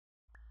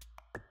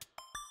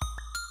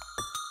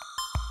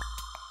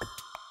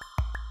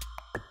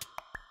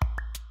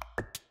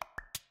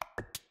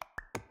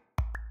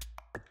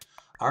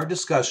Our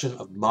discussion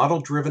of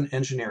model-driven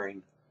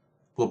engineering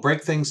will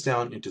break things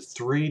down into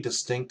three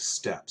distinct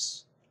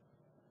steps.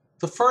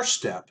 The first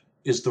step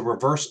is the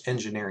reverse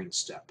engineering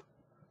step.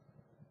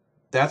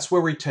 That's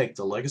where we take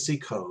the legacy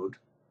code,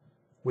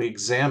 we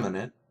examine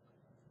it,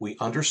 we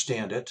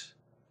understand it,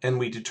 and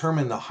we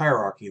determine the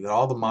hierarchy that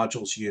all the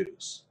modules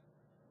use.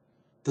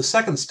 The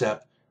second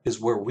step is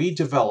where we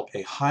develop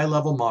a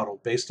high-level model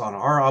based on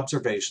our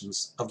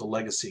observations of the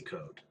legacy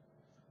code.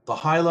 The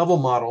high-level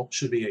model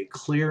should be a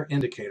clear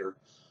indicator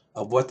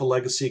of what the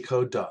legacy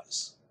code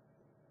does.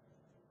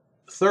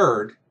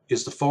 Third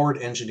is the forward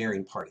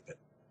engineering part of it.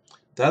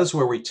 That is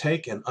where we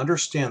take and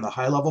understand the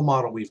high-level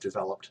model we've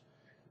developed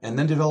and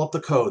then develop the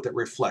code that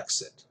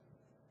reflects it.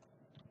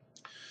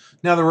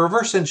 Now, the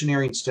reverse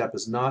engineering step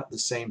is not the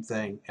same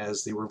thing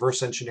as the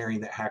reverse engineering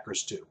that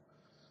hackers do.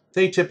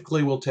 They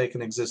typically will take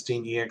an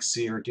existing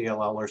EXE or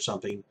DLL or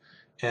something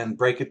and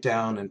break it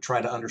down and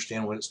try to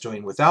understand what it's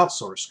doing without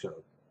source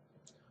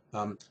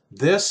code.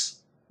 This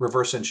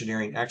reverse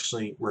engineering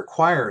actually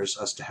requires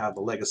us to have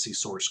the legacy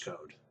source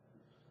code.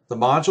 The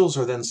modules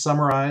are then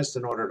summarized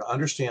in order to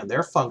understand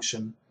their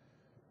function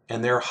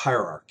and their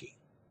hierarchy.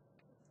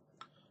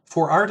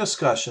 For our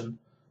discussion,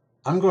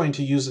 I'm going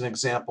to use an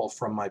example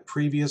from my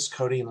previous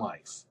coding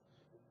life.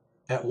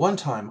 At one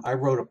time, I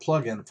wrote a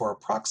plugin for a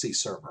proxy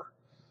server.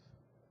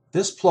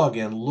 This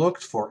plugin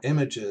looked for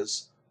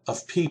images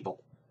of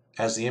people.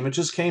 As the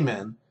images came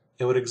in,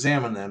 it would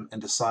examine them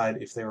and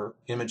decide if they were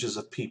images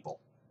of people.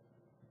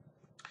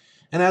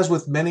 And as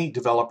with many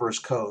developers'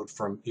 code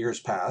from years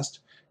past,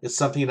 it's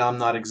something I'm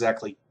not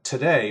exactly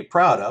today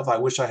proud of. I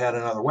wish I had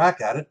another whack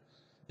at it.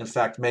 In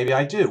fact, maybe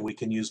I do. We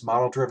can use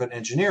model-driven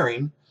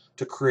engineering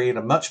to create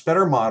a much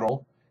better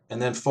model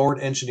and then forward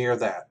engineer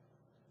that.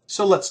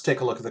 So let's take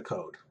a look at the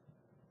code.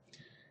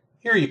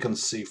 Here you can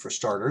see, for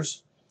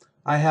starters,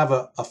 I have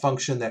a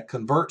function that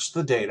converts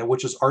the data,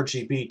 which is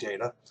RGB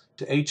data,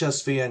 to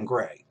HSV and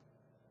gray.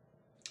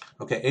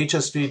 Okay,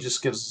 HSV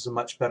just gives us a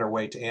much better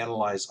way to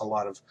analyze a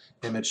lot of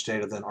image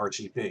data than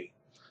RGB.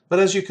 But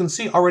as you can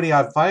see, already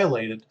I've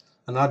violated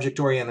an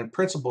object-oriented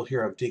principle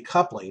here of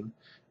decoupling,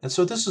 and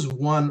so this is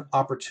one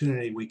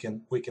opportunity we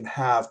can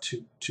have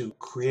to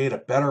create a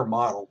better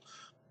model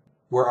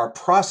where our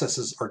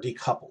processes are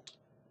decoupled.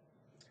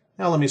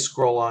 Now let me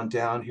scroll on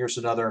down. Here's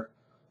another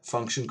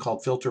function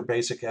called filter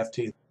basic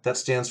FT. That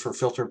stands for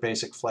filter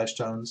basic flesh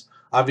tones.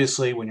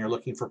 Obviously, when you're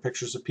looking for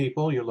pictures of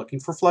people, you're looking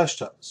for flesh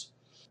tones.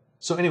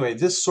 So anyway,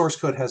 this source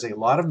code has a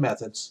lot of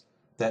methods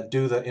that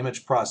do the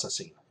image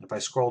processing. If I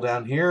scroll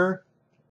down here,